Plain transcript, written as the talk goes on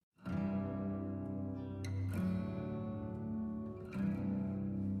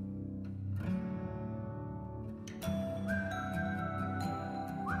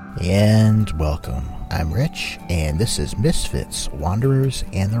And welcome. I'm Rich, and this is Misfits, Wanderers,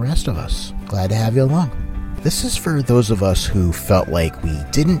 and the Rest of Us. Glad to have you along. This is for those of us who felt like we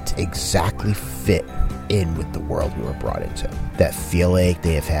didn't exactly fit in with the world we were brought into, that feel like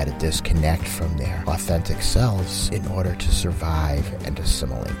they have had to disconnect from their authentic selves in order to survive and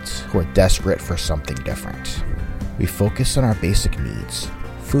assimilate, who are desperate for something different. We focus on our basic needs: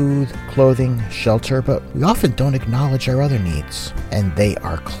 food, clothing, shelter, but we often don't acknowledge our other needs, and they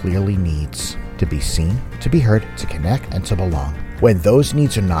are clearly needs: to be seen, to be heard, to connect, and to belong. When those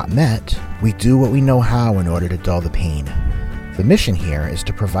needs are not met, we do what we know how in order to dull the pain. The mission here is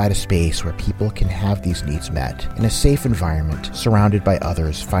to provide a space where people can have these needs met in a safe environment, surrounded by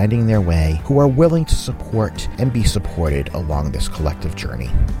others finding their way who are willing to support and be supported along this collective journey.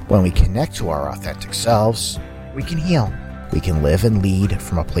 When we connect to our authentic selves, we can heal. We can live and lead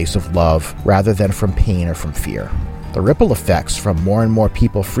from a place of love rather than from pain or from fear. The ripple effects from more and more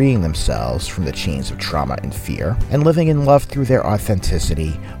people freeing themselves from the chains of trauma and fear and living in love through their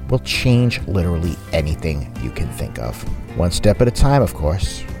authenticity will change literally anything you can think of. One step at a time, of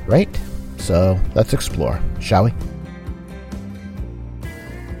course, right? So let's explore, shall we?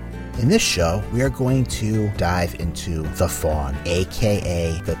 In this show, we are going to dive into the fawn,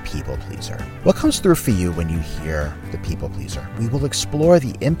 aka the people pleaser. What comes through for you when you hear the people pleaser? We will explore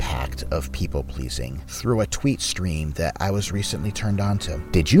the impact of people pleasing through a tweet stream that I was recently turned on to.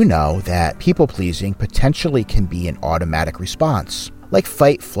 Did you know that people pleasing potentially can be an automatic response, like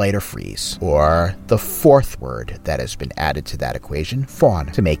fight, flight, or freeze, or the fourth word that has been added to that equation, fawn,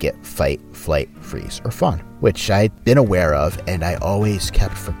 to make it fight, flight, freeze, or fawn, which I'd been aware of and I always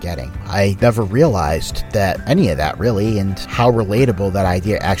kept forgetting. I never realized that any of that really, and how relatable that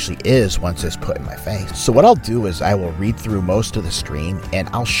idea actually is once it's put in my face. So what I'll do is I will read through most of the stream and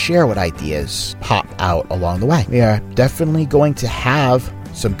I'll share what ideas pop out along the way. We are definitely going to have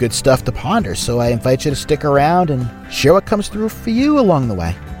some good stuff to ponder, so I invite you to stick around and share what comes through for you along the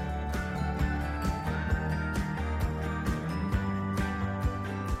way.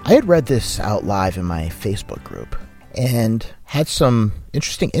 I had read this out live in my Facebook group and had some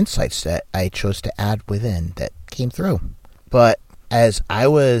interesting insights that I chose to add within that came through. But as I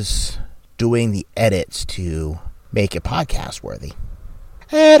was doing the edits to make it podcast worthy,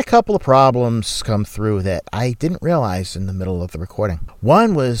 I had a couple of problems come through that I didn't realize in the middle of the recording.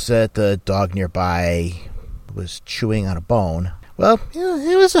 One was that the dog nearby was chewing on a bone. Well,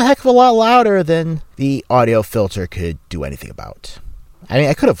 it was a heck of a lot louder than the audio filter could do anything about. I mean,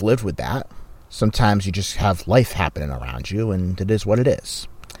 I could have lived with that. Sometimes you just have life happening around you, and it is what it is.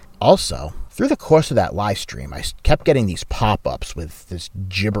 Also, through the course of that live stream, I kept getting these pop-ups with this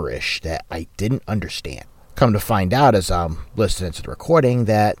gibberish that I didn't understand. Come to find out as I'm listening to the recording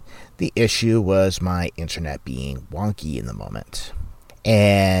that the issue was my internet being wonky in the moment.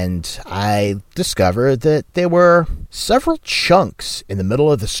 And I discovered that there were several chunks in the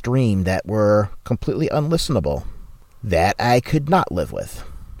middle of the stream that were completely unlistenable that I could not live with.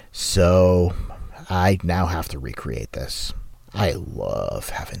 So I now have to recreate this. I love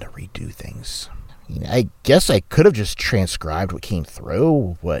having to redo things. I guess I could have just transcribed what came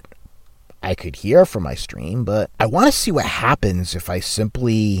through, what I could hear from my stream, but I want to see what happens if I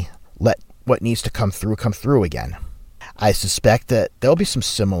simply let what needs to come through again. I suspect that there'll be some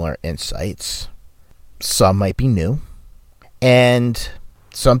similar insights. Some might be new, and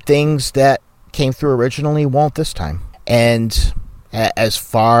some things that came through originally won't this time. And as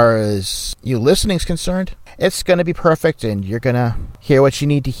far as you listening is concerned, it's going to be perfect, and you're going to hear what you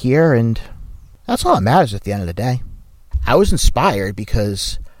need to hear, and that's all that matters at the end of the day. I was inspired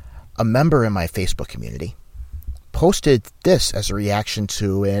because a member in my Facebook community posted this as a reaction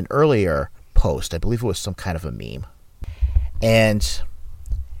to an earlier post. I believe it was some kind of a meme. And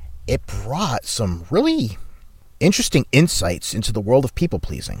it brought some really interesting insights into the world of people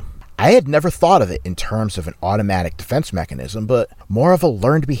pleasing. I had never thought of it in terms of an automatic defense mechanism, but more of a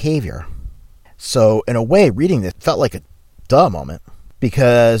learned behavior. So in a way, reading this felt like a duh moment,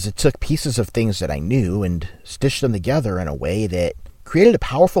 because it took pieces of things that I knew and stitched them together in a way that created a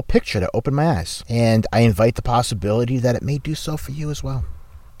powerful picture to open my eyes. And I invite the possibility that it may do so for you as well.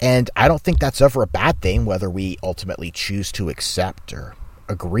 And I don't think that's ever a bad thing, whether we ultimately choose to accept or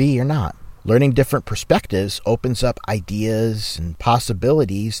agree or not. Learning different perspectives opens up ideas and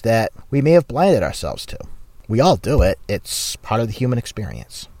possibilities that we may have blinded ourselves to. We all do it. It's part of the human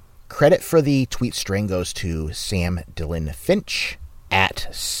experience. Credit for the tweet string goes to Sam Dylan Finch, at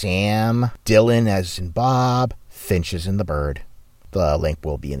Sam Dylan as in Bob, Finch as in the bird. The link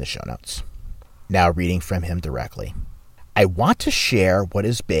will be in the show notes. Now reading from him directly. I want to share what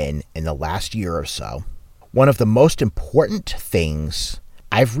has been, in the last year or so, one of the most important things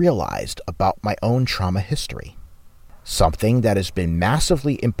I've realized about my own trauma history, something that has been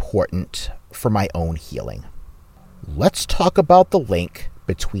massively important for my own healing. Let's talk about the link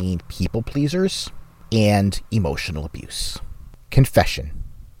between people pleasers and emotional abuse. Confession: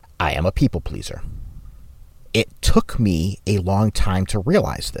 I am a people pleaser. It took me a long time to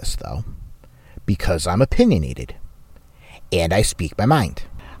realize this, though, because I'm opinionated and I speak my mind.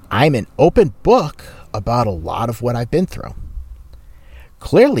 I'm an open book about a lot of what I've been through.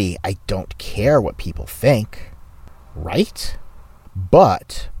 Clearly, I don't care what people think, right?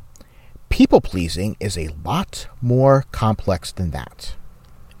 But people-pleasing is a lot more complex than that.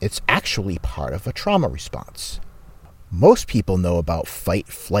 It's actually part of a trauma response. Most people know about fight,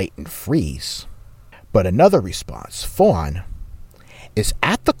 flight, and freeze, but another response, fawn, is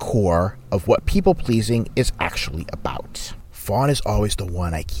at the core of what people-pleasing is actually about. Fawn is always the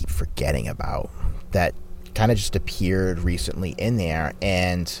one I keep forgetting about. That kind of just appeared recently in there,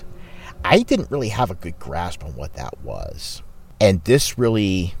 and I didn't really have a good grasp on what that was. And this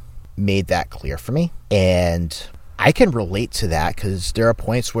really made that clear for me. And I can relate to that because there are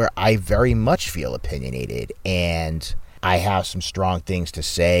points where I very much feel opinionated and I have some strong things to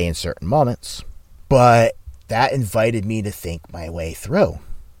say in certain moments. But that invited me to think my way through.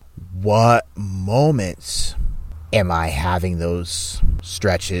 What moments am I having those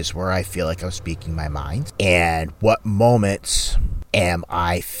stretches where I feel like I'm speaking my mind? And what moments am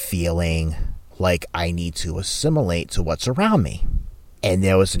I feeling like I need to assimilate to what's around me? And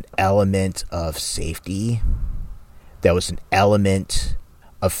there was an element of safety. There was an element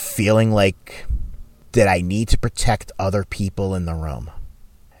of feeling like, did I need to protect other people in the room?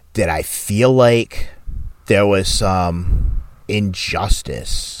 Did I feel like there was some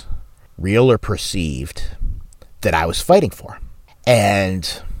injustice, real or perceived, that I was fighting for?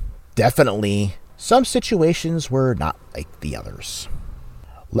 And definitely some situations were not like the others.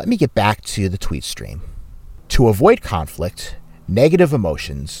 Let me get back to the tweet stream. To avoid conflict, negative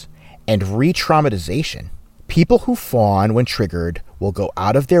emotions, and re-traumatization, people who fawn when triggered will go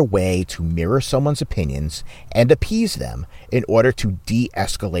out of their way to mirror someone's opinions and appease them in order to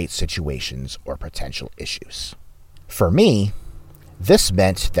de-escalate situations or potential issues. For me, this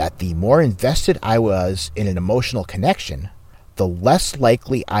meant that the more invested I was in an emotional connection, the less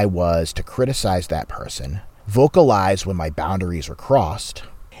likely I was to criticize that person, vocalize when my boundaries were crossed,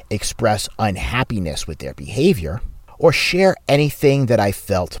 express unhappiness with their behavior, or share anything that I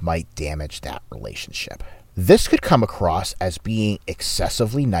felt might damage that relationship. This could come across as being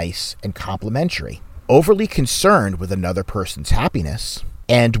excessively nice and complimentary, overly concerned with another person's happiness,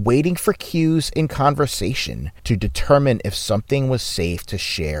 and waiting for cues in conversation to determine if something was safe to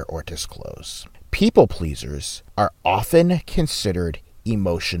share or disclose. People pleasers are often considered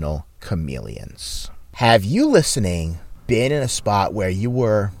emotional chameleons. Have you listening been in a spot where you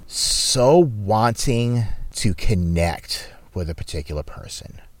were so wanting to connect with a particular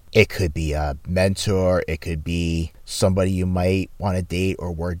person? It could be a mentor, it could be somebody you might want to date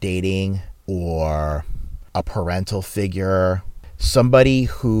or were dating, or a parental figure, somebody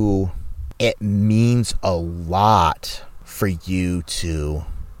who it means a lot for you to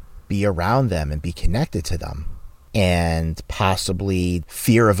be around them and be connected to them. And possibly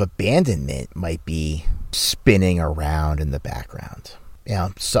fear of abandonment might be spinning around in the background. You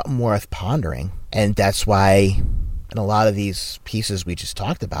know, something worth pondering. And that's why in a lot of these pieces we just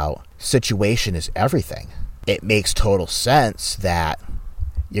talked about, situation is everything. It makes total sense that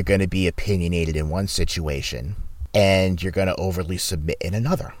you're going to be opinionated in one situation and you're going to overly submit in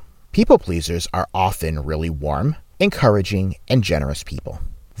another. People pleasers are often really warm, encouraging, and generous people.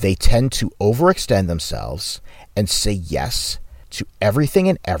 They tend to overextend themselves and say yes to everything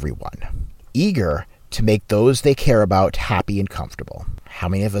and everyone, eager to make those they care about happy and comfortable. How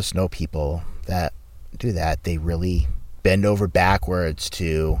many of us know people that do that? They really bend over backwards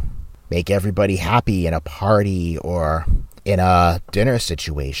to make everybody happy in a party or in a dinner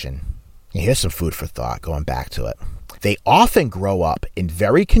situation. And here's some food for thought going back to it. They often grow up in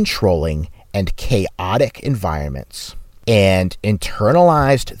very controlling and chaotic environments and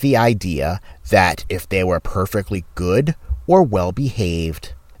internalized the idea that if they were perfectly good or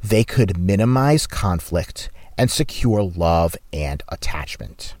well-behaved, they could minimize conflict and secure love and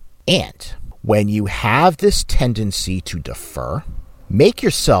attachment. And when you have this tendency to defer, make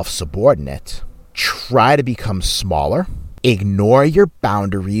yourself subordinate, try to become smaller, ignore your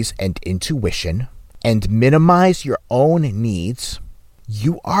boundaries and intuition, and minimize your own needs,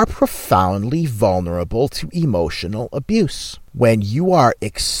 you are profoundly vulnerable to emotional abuse. When you are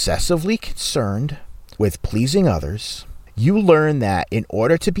excessively concerned with pleasing others, you learn that in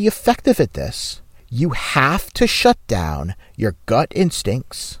order to be effective at this, You have to shut down your gut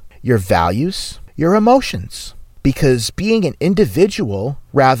instincts, your values, your emotions. Because being an individual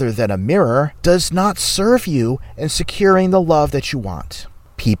rather than a mirror does not serve you in securing the love that you want.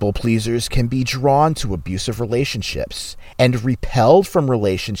 People pleasers can be drawn to abusive relationships and repelled from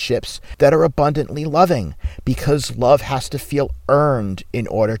relationships that are abundantly loving because love has to feel earned in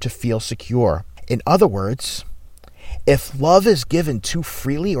order to feel secure. In other words, if love is given too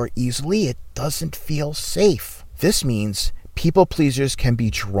freely or easily, it doesn't feel safe. This means people pleasers can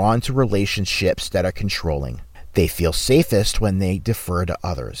be drawn to relationships that are controlling. They feel safest when they defer to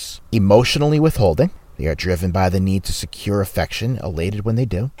others. Emotionally withholding, they are driven by the need to secure affection, elated when they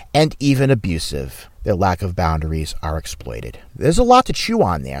do, and even abusive. Their lack of boundaries are exploited. There's a lot to chew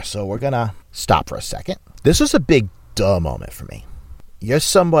on there, so we're going to stop for a second. This was a big duh moment for me. You're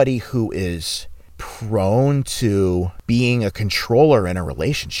somebody who is prone to being a controller in a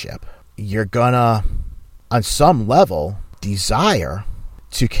relationship. You're going to, on some level, desire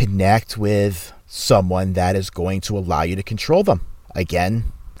to connect with someone that is going to allow you to control them. Again,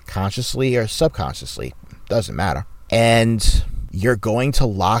 consciously or subconsciously, doesn't matter. And you're going to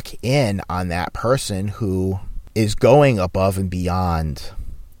lock in on that person who is going above and beyond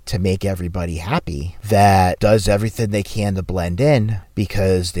to make everybody happy, that does everything they can to blend in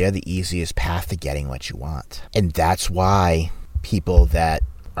because they're the easiest path to getting what you want. And that's why people that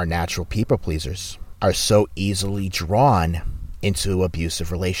are natural people pleasers are so easily drawn into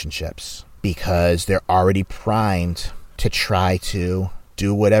abusive relationships, because they're already primed to try to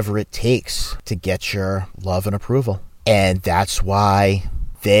do whatever it takes to get your love and approval. And that's why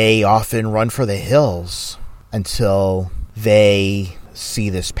they often run for the hills until they see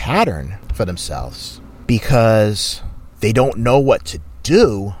this pattern for themselves, because they don't know what to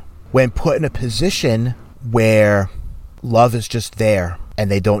do when put in a position where love is just there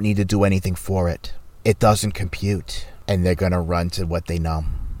and they don't need to do anything for it. It doesn't compute, and they're going to run to what they know.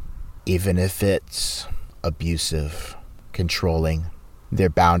 Even if it's abusive, controlling, their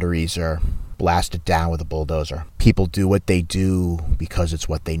boundaries are blasted down with a bulldozer. People do what they do because it's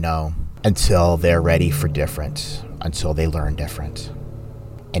what they know until they're ready for different, until they learn different.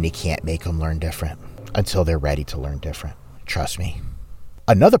 And you can't make them learn different until they're ready to learn different. Trust me.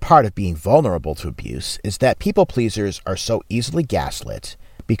 Another part of being vulnerable to abuse is that people pleasers are so easily gaslit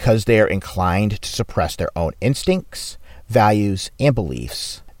because they are inclined to suppress their own instincts, values, and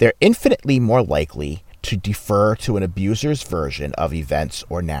beliefs. They're infinitely more likely to defer to an abuser's version of events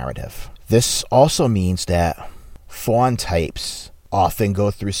or narrative. This also means that fawn types often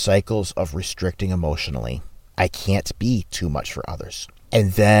go through cycles of restricting emotionally. I can't be too much for others.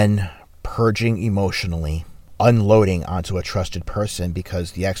 And then purging emotionally, unloading onto a trusted person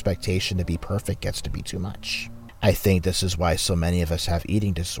because the expectation to be perfect gets to be too much. I think this is why so many of us have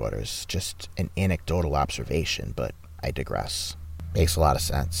eating disorders. Just an anecdotal observation, but I digress. Makes a lot of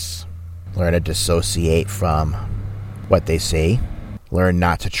sense. Learn to dissociate from what they say. Learn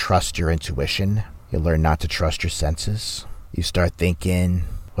not to trust your intuition. You learn not to trust your senses. You start thinking,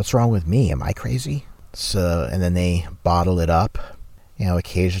 what's wrong with me? Am I crazy? And then they bottle it up.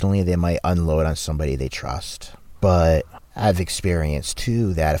 Occasionally they might unload on somebody they trust. But I've experienced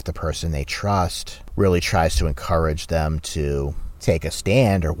too that if the person they trust really tries to encourage them to take a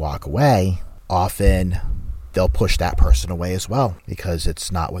stand or walk away, often they'll push that person away as well because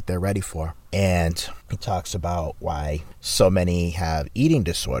it's not what they're ready for. And he talks about why so many have eating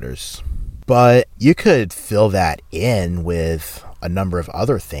disorders. But you could fill that in with a number of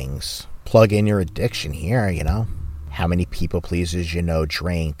other things. Plug in your addiction here, How many people pleasers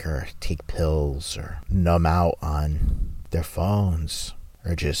drink or take pills or numb out on their phones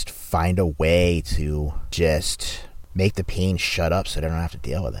or just find a way to just make the pain shut up so they don't have to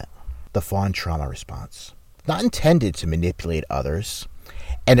deal with it. The fawn trauma response. Not intended to manipulate others,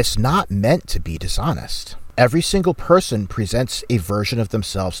 and it's not meant to be dishonest. Every single person presents a version of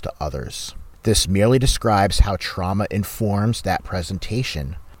themselves to others. This merely describes how trauma informs that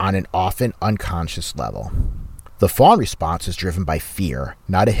presentation on an often unconscious level. The fawn response is driven by fear,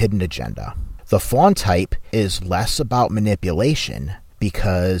 not a hidden agenda. The fawn type is less about manipulation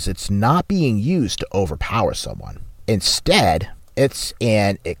because it's not being used to overpower someone. Instead, it's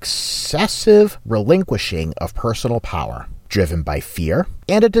an excessive relinquishing of personal power, driven by fear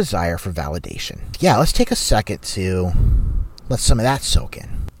and a desire for validation. Yeah, let's take a second to let some of that soak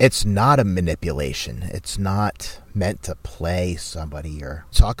in. It's not a manipulation. It's not meant to play somebody or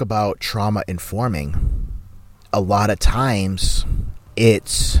talk about trauma informing. A lot of times,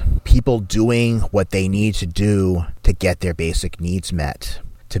 it's people doing what they need to do to get their basic needs met,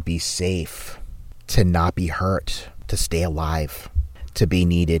 to be safe, to not be hurt, to stay alive, to be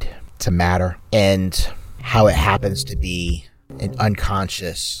needed, to matter, and how it happens to be an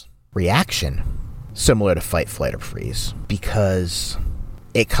unconscious reaction similar to fight, flight, or freeze, because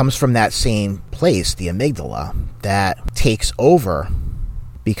it comes from that same place, the amygdala, that takes over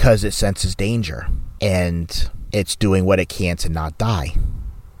because it senses danger and it's doing what it can to not die.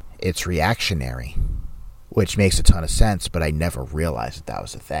 It's reactionary, which makes a ton of sense, but I never realized that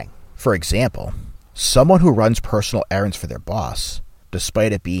was a thing. For example, someone who runs personal errands for their boss,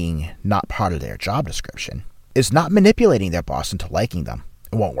 despite it being not part of their job description, is not manipulating their boss into liking them.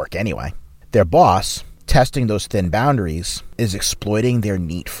 It won't work anyway. Their boss, testing those thin boundaries, is exploiting their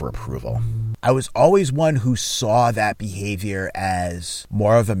need for approval. I was always one who saw that behavior as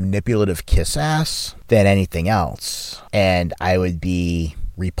more of a manipulative kiss ass than anything else, and I would be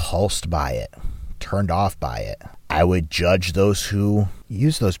repulsed by it, turned off by it. I would judge those who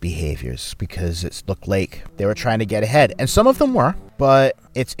use those behaviors because it looked like they were trying to get ahead. And some of them were, but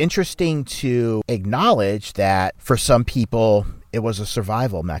it's interesting to acknowledge that for some people, it was a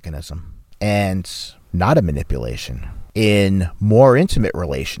survival mechanism and not a manipulation. In more intimate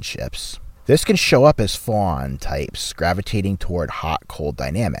relationships, this can show up as fawn types gravitating toward hot-cold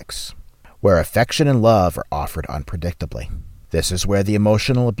dynamics, where affection and love are offered unpredictably. This is where the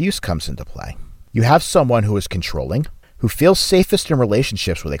emotional abuse comes into play. You have someone who is controlling, who feels safest in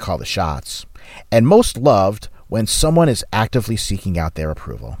relationships where they call the shots, and most loved when someone is actively seeking out their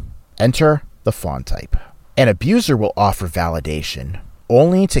approval. Enter the fawn type. An abuser will offer validation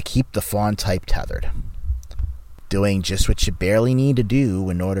only to keep the fawn type tethered, doing just what you barely need to do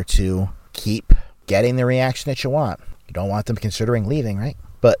in order to keep getting the reaction that you want. You don't want them considering leaving, right?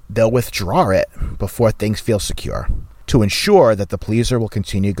 But they'll withdraw it before things feel secure, to ensure that the pleaser will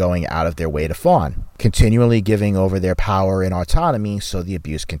continue going out of their way to fawn, continually giving over their power and autonomy so the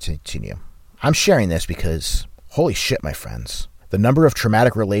abuse can continue. I'm sharing this because, holy shit, my friends, the number of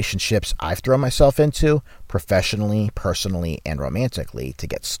traumatic relationships I've thrown myself into, professionally, personally, and romantically, to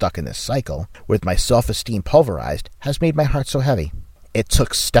get stuck in this cycle, with my self-esteem pulverized, has made my heart so heavy. It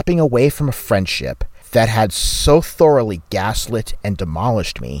took stepping away from a friendship that had so thoroughly gaslit and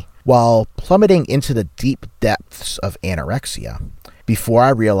demolished me, while plummeting into the deep depths of anorexia, before I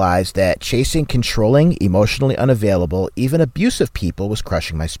realized that chasing controlling, emotionally unavailable, even abusive people was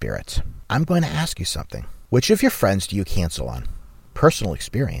crushing my spirit. I'm going to ask you something. Which of your friends do you cancel on? Personal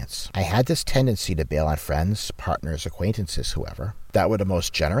experience. I had this tendency to bail on friends, partners, acquaintances, whoever, that were the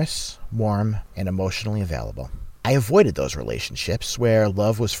most generous, warm, and emotionally available. I avoided those relationships where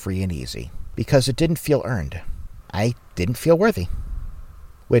love was free and easy, because it didn't feel earned. I didn't feel worthy.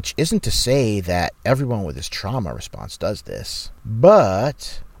 Which isn't to say that everyone with this trauma response does this,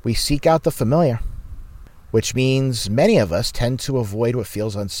 but we seek out the familiar, which means many of us tend to avoid what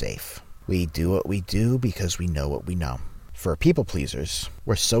feels unsafe. We do what we do because we know what we know. For people pleasers,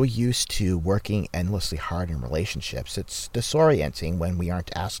 we're so used to working endlessly hard in relationships, it's disorienting when we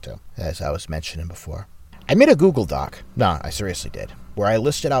aren't asked to, as I was mentioning before. I made a Google Doc, I seriously did, where I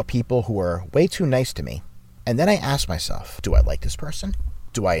listed out people who were way too nice to me, and then I asked myself, do I like this person?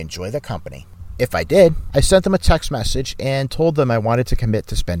 Do I enjoy their company? If I did, I sent them a text message and told them I wanted to commit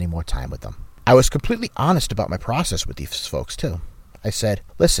to spending more time with them. I was completely honest about my process with these folks too. I said,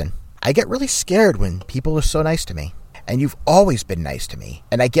 listen, I get really scared when people are so nice to me, and you've always been nice to me,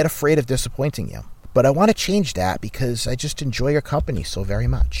 and I get afraid of disappointing you. But I want to change that because I just enjoy your company so very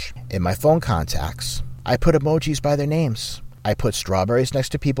much. In my phone contacts, I put emojis by their names. I put strawberries next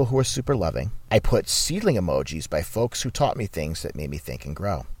to people who are super loving. I put seedling emojis by folks who taught me things that made me think and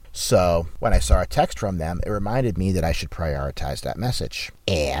grow. So when I saw a text from them, it reminded me that I should prioritize that message.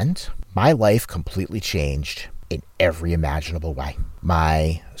 And my life completely changed in every imaginable way.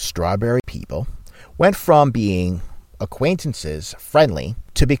 My strawberry people went from being acquaintances, friendly,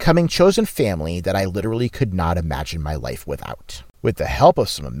 to becoming chosen family that I literally could not imagine my life without. With the help of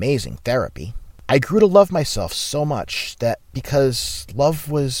some amazing therapy, I grew to love myself so much that because love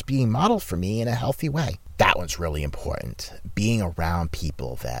was being modeled for me in a healthy way. That one's really important. Being around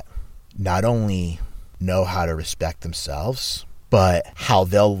people that not only know how to respect themselves, but how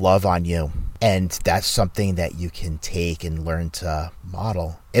they'll love on you. And that's something that you can take and learn to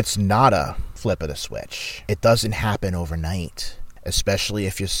model. It's not a flip of the switch. It doesn't happen overnight, especially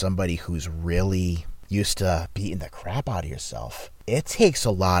if you're somebody who's really used to beating the crap out of yourself. It takes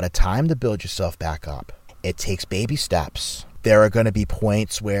a lot of time to build yourself back up. It takes baby steps. There are going to be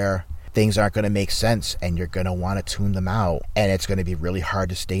points where things aren't going to make sense and you're going to want to tune them out. And it's going to be really hard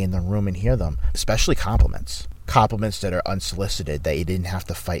to stay in the room and hear them, especially compliments. Compliments that are unsolicited, that you didn't have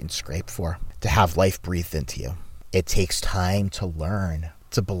to fight and scrape for, to have life breathed into you. It takes time to learn,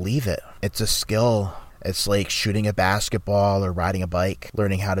 to believe it. It's a skill It's like shooting a basketball or riding a bike,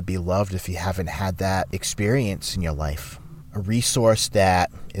 learning how to be loved if you haven't had that experience in your life. A resource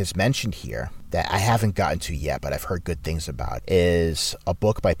that is mentioned here that I haven't gotten to yet, but I've heard good things about, is a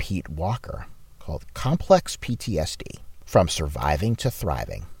book by Pete Walker called Complex PTSD: From Surviving to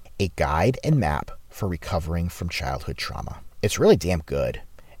Thriving, a guide and map for recovering from childhood trauma. It's really damn good,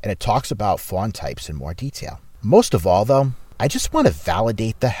 and it talks about fawn types in more detail. Most of all, though, I just want to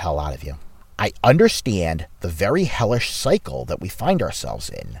validate the hell out of you. I understand the very hellish cycle that we find ourselves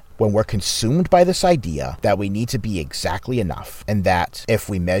in when we're consumed by this idea that we need to be exactly enough, and that if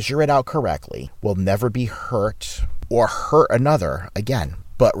we measure it out correctly, we'll never be hurt or hurt another again.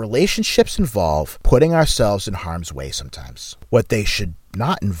 But relationships involve putting ourselves in harm's way sometimes. What they should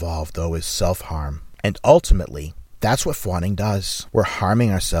not involve, though, is self-harm. And ultimately, that's what fawning does. We're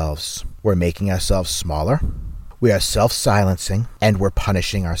harming ourselves. We're making ourselves smaller. We are self-silencing, and we're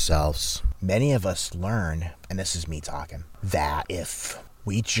punishing ourselves. Many of us learn, and this is me talking, that if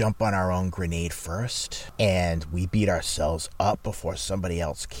we jump on our own grenade first and we beat ourselves up before somebody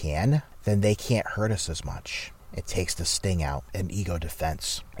else can, then they can't hurt us as much. It takes the sting out, an ego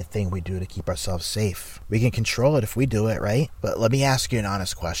defense, a thing we do to keep ourselves safe. We can control it if we do it, right? But let me ask you an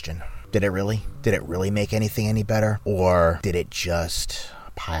honest question. Did it really? Did it really make anything any better? Or did it just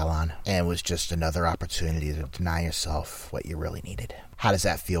pile on and was just another opportunity to deny yourself what you really needed? How does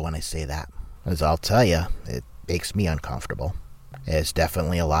that feel when I say that? As I'll tell you, it makes me uncomfortable. There's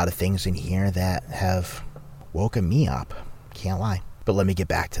definitely a lot of things in here that have woken me up. Can't lie. But let me get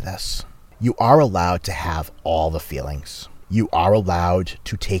back to this. You are allowed to have all the feelings. You are allowed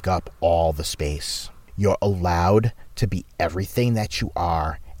to take up all the space. You're allowed to be everything that you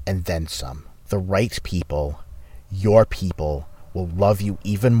are and then some. The right people, your people, will love you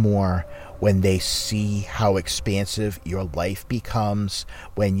even more when they see how expansive your life becomes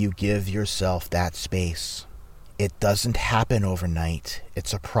when you give yourself that space. It doesn't happen overnight.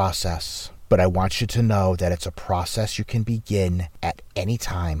 It's a process. But I want you to know that it's a process you can begin at any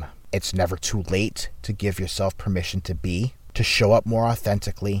time. It's never too late to give yourself permission to be, to show up more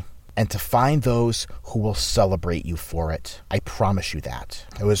authentically, and to find those who will celebrate you for it. I promise you that.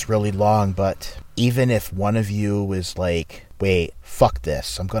 It was really long, but even if one of you is like, wait, fuck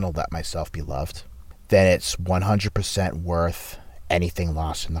this, I'm going to let myself be loved, then it's 100% worth anything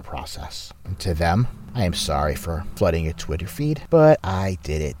lost in the process. And to them, I am sorry for flooding your Twitter feed, but I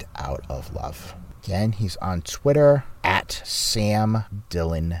did it out of love. Again, he's on Twitter at Sam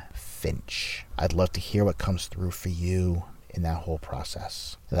Dillon Finch. I'd love to hear what comes through for you in that whole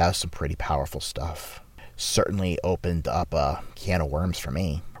process. That was some pretty powerful stuff. Certainly opened up a can of worms for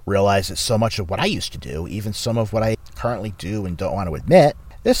me. Realized that so much of what I used to do, even some of what I currently do and don't want to admit,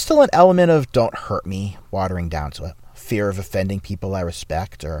 there's still an element of don't hurt me watering down to it. Fear of offending people I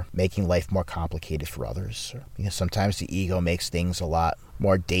respect or making life more complicated for others. Sometimes the ego makes things a lot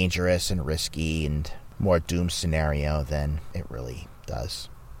more dangerous and risky and more doom scenario than it really does.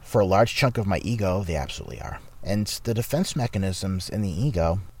 For a large chunk of my ego, they absolutely are. And the defense mechanisms in the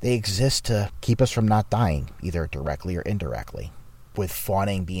ego, they exist to keep us from not dying, either directly or indirectly. With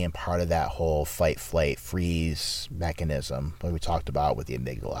fawning being part of that whole fight, flight, freeze mechanism that we talked about with the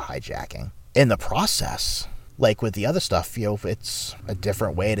amygdala hijacking. In the process, like with the other stuff, it's a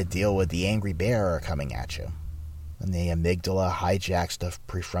different way to deal with the angry bear coming at you. And the amygdala hijacks the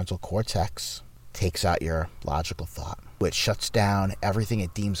prefrontal cortex, takes out your logical thought, which shuts down everything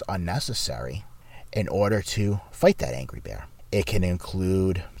it deems unnecessary in order to fight that angry bear. It can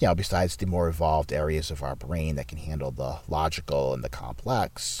include, besides the more evolved areas of our brain that can handle the logical and the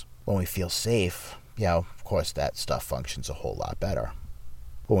complex, when we feel safe, of course that stuff functions a whole lot better.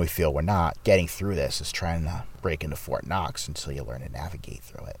 When we feel we're not, getting through this is trying to break into Fort Knox until you learn to navigate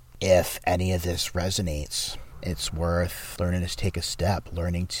through it. If any of this resonates, it's worth learning to take a step,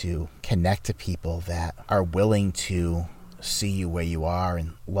 learning to connect to people that are willing to see you where you are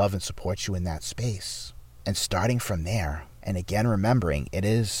and love and support you in that space. And starting from there, and again remembering, it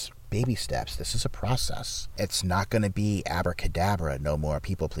is baby steps. This is a process. It's not going to be abracadabra, no more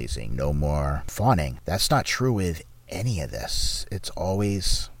people pleasing, no more fawning. That's not true with any of this. It's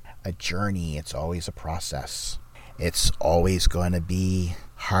always a journey. It's always a process. It's always going to be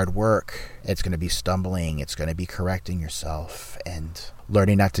hard work. It's going to be stumbling. It's going to be correcting yourself and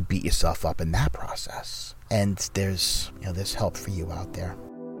learning not to beat yourself up in that process. And there's help for you out there.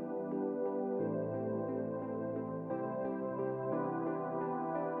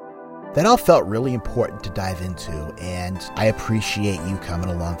 that all felt really important to dive into, and I appreciate you coming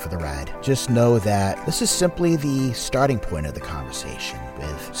along for the ride. Just know that this is simply the starting point of the conversation,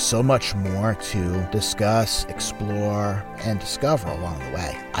 with so much more to discuss, explore, and discover along the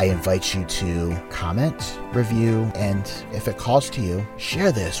way. I invite you to comment, review, and if it calls to you,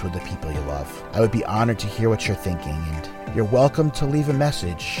 share this with the people you love. I would be honored to hear what you're thinking, and you're welcome to leave a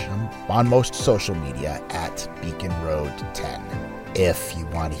message on most social media at Beacon Road 10. If you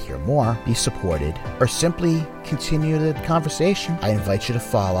want to hear more, be supported, or simply continue the conversation, I invite you to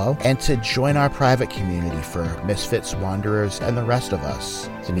follow and to join our private community for Misfits, Wanderers, and the rest of us.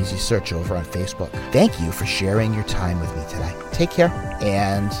 It's an easy search over on Facebook. Thank you for sharing your time with me today. Take care,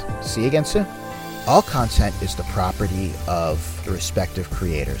 and see you again soon. All content is the property of the respective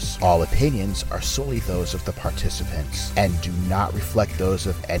creators. All opinions are solely those of the participants and do not reflect those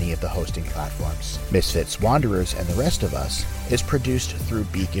of any of the hosting platforms. Misfits, Wanderers, and the Rest of Us is produced through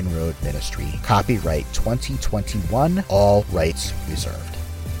Beacon Road Ministry. Copyright 2021, all rights reserved.